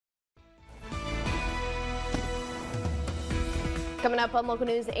Coming up on Local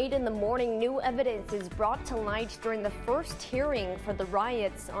News 8 in the morning, new evidence is brought to light during the first hearing for the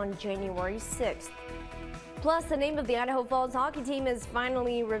riots on January 6th. Plus, the name of the Idaho Falls hockey team is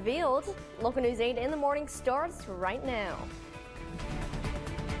finally revealed. Local News 8 in the morning starts right now.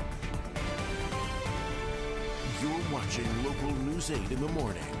 You're watching Local News 8 in the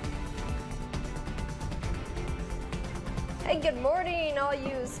morning. Hey, good morning, all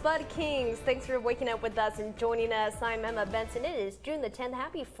you Spud Kings. Thanks for waking up with us and joining us. I'm Emma Benson. It is June the 10th.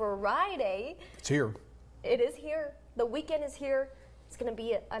 Happy Friday. It's here. It is here. The weekend is here. It's going to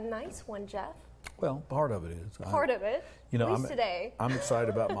be a nice one, Jeff. Well, part of it is. Part of it. You know, at least today. I'm excited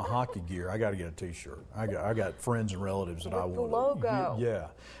about my hockey gear. I got to get a T-shirt. I got friends and relatives that I want. The logo. Yeah.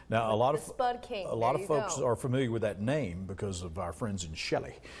 Now a lot of Spud King. A lot of folks are familiar with that name because of our friends in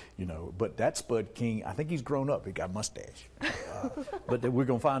Shelley. You know, but that Spud King, I think he's grown up. He got a mustache. But we're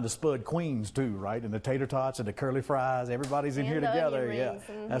gonna find the Spud Queens too, right? And the tater tots and the curly fries. Everybody's in and here the together. Onion Yeah. rings.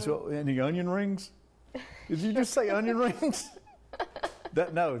 Mm-hmm. That's what. And the onion rings. Did you just say onion rings?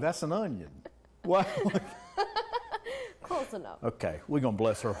 No, that's an onion. What? Close enough. Okay, we're going to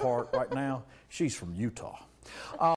bless her heart right now. She's from Utah.